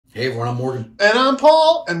Hey everyone, I'm Morgan. And I'm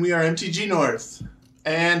Paul, and we are MTG North.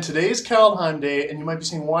 And today's Kaldheim Day, and you might be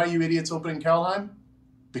saying, why are you idiots opening Kaldheim?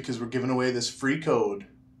 Because we're giving away this free code.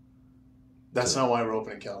 That's not why we're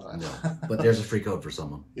opening Kaldheim. No, but there's a free code for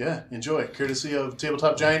someone. Yeah, enjoy. Courtesy of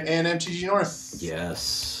Tabletop Giant and MTG North.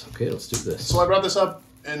 Yes. Okay, let's do this. So I brought this up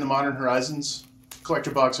in the Modern Horizons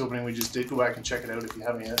collector box opening we just did. Go back and check it out if you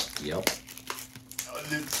haven't yet. Yep.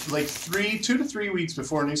 Like 2 to 3 weeks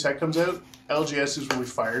before a new set comes out, LGSs will be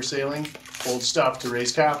fire sailing old stuff to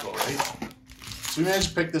raise capital, right? So we managed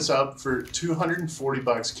to pick this up for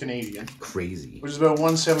 $240 Canadian. Crazy. Which is about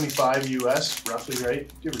 $175 US, roughly,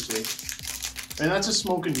 right? Give or take. And that's a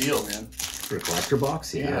smoking deal, man. For a collector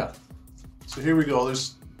box, yeah. So here we go.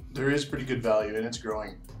 There is pretty good value, and it's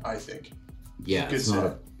growing, I think. Yeah, it's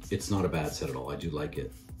not a bad set at all. I do like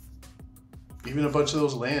it. Even a bunch of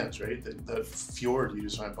those lands, right? That fjord you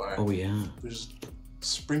just went by. Oh, yeah. There's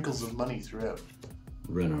sprinkles of money throughout.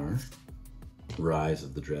 Renar. Rise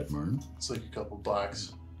of the Dreadmarn. It's like a couple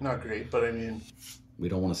bucks. Not great, but I mean... We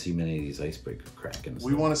don't want to see many of these icebreaker krakens.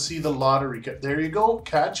 We want to see the lottery. There you go.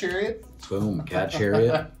 Cat Chariot. Boom. Cat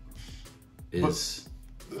Chariot is...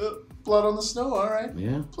 Blood on the Snow, all right.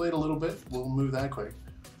 Yeah. Played a little bit. We'll move that quick.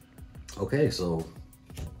 Okay, so...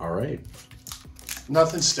 All right.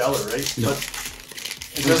 Nothing stellar, right? No. But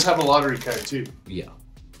it does have a lottery card, too. Yeah.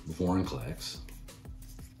 Vorinclex.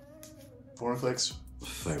 Vorinclex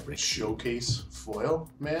Fabric. Showcase foil,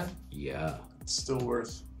 man. Yeah. It's still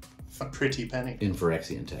worth a pretty penny. In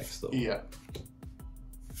Phyrexian text, though. Yeah.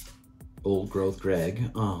 Old Growth Greg.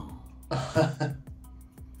 Oh.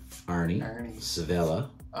 Arnie. Savella.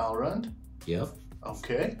 Alrund. Yep.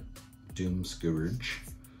 Okay. Doom Scourge.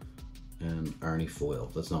 And Arnie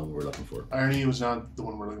Foil. That's not what we're looking for. Arnie was not the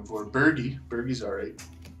one we're looking for. Bergie. Bergie's alright.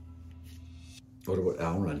 What about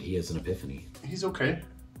Alrund? He has an epiphany. He's okay.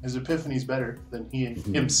 His epiphany's better than he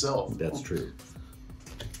himself. That's true.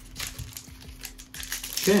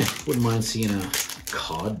 Okay. Wouldn't mind seeing a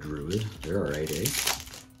Cod Druid. They're alright, eh?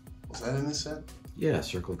 Was that in this set? Yeah,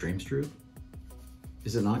 Circle of Dreams Druid.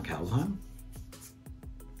 Is it not Kaldheim?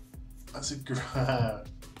 That's a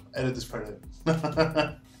edit this part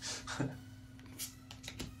out.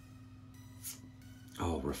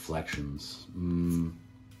 Oh, Reflections.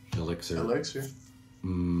 Elixir. Elixir.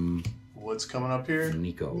 What's coming up here?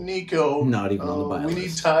 Nico. Nico. Not even on the buy We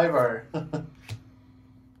list. need Tyvar.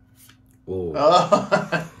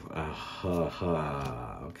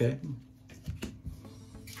 Okay.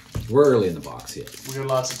 We're early in the box yet. We got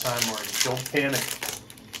lots of time, Morgan. Don't panic.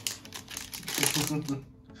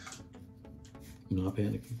 I'm not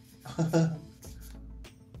panicking.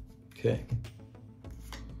 Okay.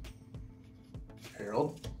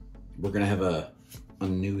 Harold. We're gonna have a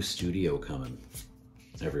new studio coming,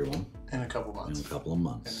 everyone. In a couple months. In a couple of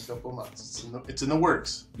months. In a couple of months. It's in the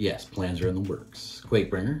works. Yes, plans are in the works.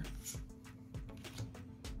 Quakebringer.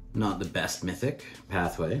 Not the best mythic.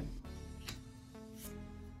 Pathway.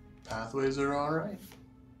 Pathways are alright.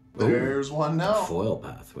 There's one now. Foil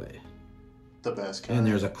Pathway. The best kind. And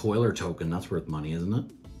there's a Coiler token. That's worth money, isn't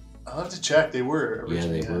it? I'll have to check. They were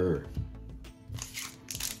originally. Yeah, they were.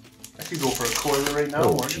 I could go for a Coiler right now.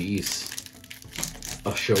 Oh, jeez.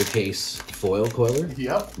 A Showcase Foil Coiler?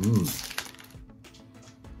 Yep.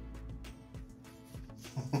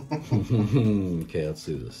 Okay, let's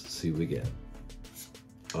do this. Let's see what we get.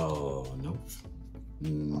 Oh, nope.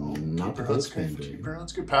 Not the Ghost Commander.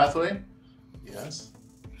 That's good. Pathway. Yes.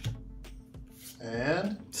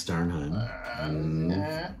 And? Starnheim.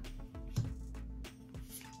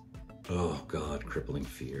 Oh, God. Crippling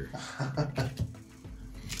Fear.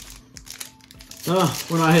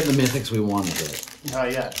 We're not hitting the mythics we want to hit.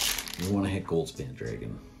 Not yet. We want to hit Goldspan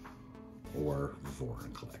Dragon. Or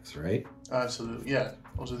Vorinclex, right? Absolutely. Yeah.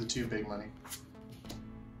 Those are the two big money.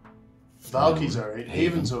 Valky's alright.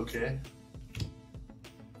 Haven's okay.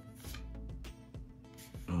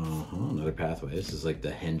 Another Pathway. This is like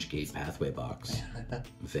the Hengegate Pathway box.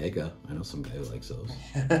 Vega. I know some guy who likes those.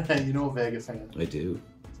 You know a Vega fan. I do.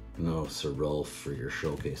 No, Cyril for your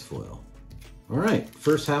Showcase Foil. Alright,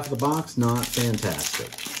 first half of the box, not fantastic.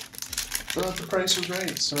 But the price was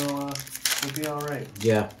right, so we'll be alright.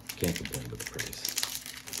 Yeah, can't complain with the price.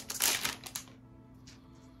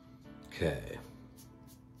 Okay.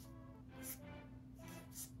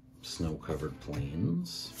 Snow-covered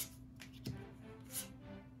plains.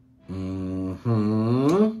 The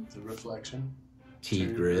Reflection.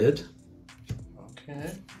 T-Grid.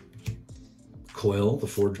 Okay. Coil, the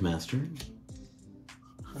Forge Master.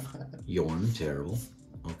 Yorn, terrible.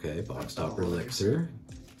 Okay, Box Topper Elixir.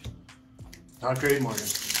 Not great, Morgan.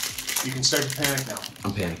 You can start to panic now.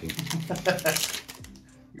 I'm panicking.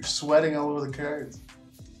 You're sweating all over the cards.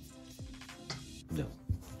 No.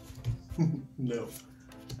 No.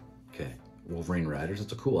 Okay. Wolverine Riders.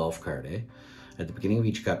 It's a cool elf card, eh? At the beginning of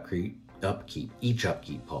each upkeep,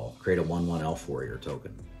 Paul, create a 1/1 elf warrior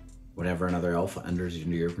token. Whenever another elf enters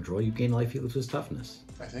into your control, you gain life equal to his toughness.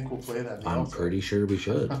 I think we'll play that. I'm pretty sure we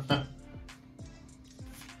should.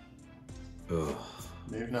 Ugh.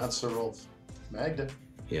 Maybe not Sir Rolf. Magda.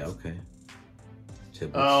 Yeah, okay.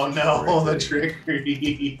 Oh no, the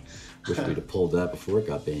trickery. Wish we'd have pulled that before it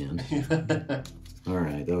got banned.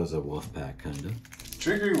 Alright, that was a wolf pack, kind of.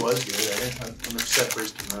 Trickery was good, when the set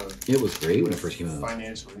first came out. It was great when it first came out.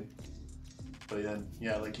 Financially. But then,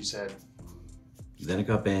 yeah, like you said. Then it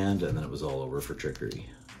got banned, and then it was all over for trickery.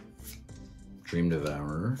 Dream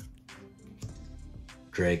Devourer.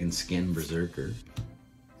 Dragon Skin Berserker.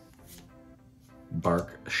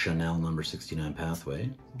 Bark Chanel number 69 Pathway.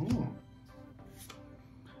 Ooh.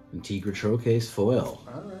 Integra Showcase Foil.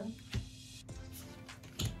 Alright.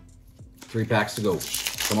 3 packs to go.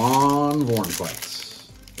 Come on, Vornquests.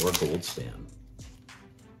 Or Gold Stand.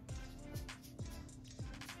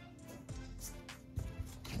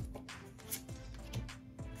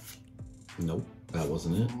 Nope, that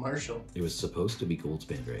wasn't it. Marshall. It was supposed to be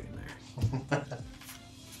Goldspan Dragon there.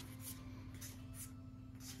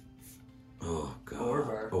 Oh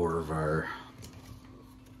god. Orvar.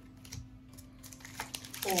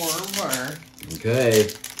 Okay.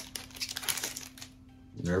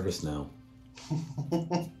 Nervous now.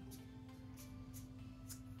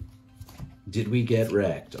 Did we get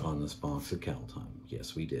wrecked on this box of Kaldheim?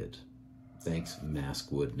 Yes, we did. Thanks,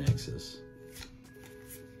 Maskwood Nexus.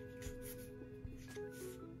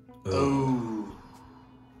 Oh.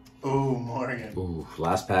 Oh, Morgan. Ooh,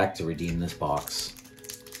 last pack to redeem this box.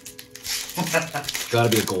 Gotta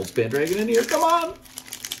be a Goldspan Dragon in here, come on!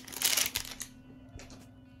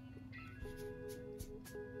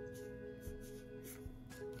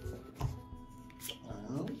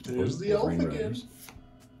 Oh, there's the elf again.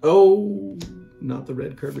 Oh, not the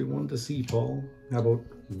red card we wanted to see, Paul. How about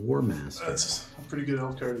War Master? That's a pretty good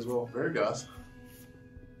elf card as well. Vargoth.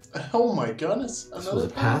 Oh my goodness. This was a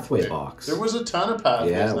pathway box. There was a ton of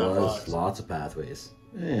pathways yeah, in that it was. box. Lots of pathways.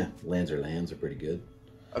 Yeah, lands are pretty good.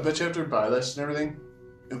 I bet you after buy list and everything,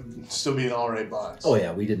 it would still be an alright box. Oh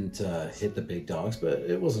yeah, we didn't hit the big dogs, but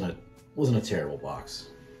it wasn't a terrible box.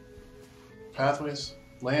 Pathways,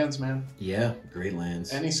 lands, man. Yeah, great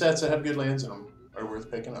lands. Any sets that have good lands in them are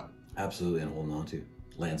worth picking up. Absolutely, and holding on to.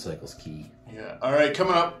 Land cycle's key. Yeah. All right,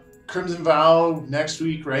 coming up, Crimson Vow next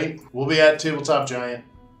week, right? We'll be at Tabletop Giant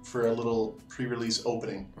for a little pre-release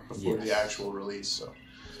opening before the actual release. So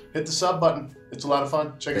hit the sub button. It's a lot of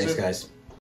fun. Check us out. Thanks, guys.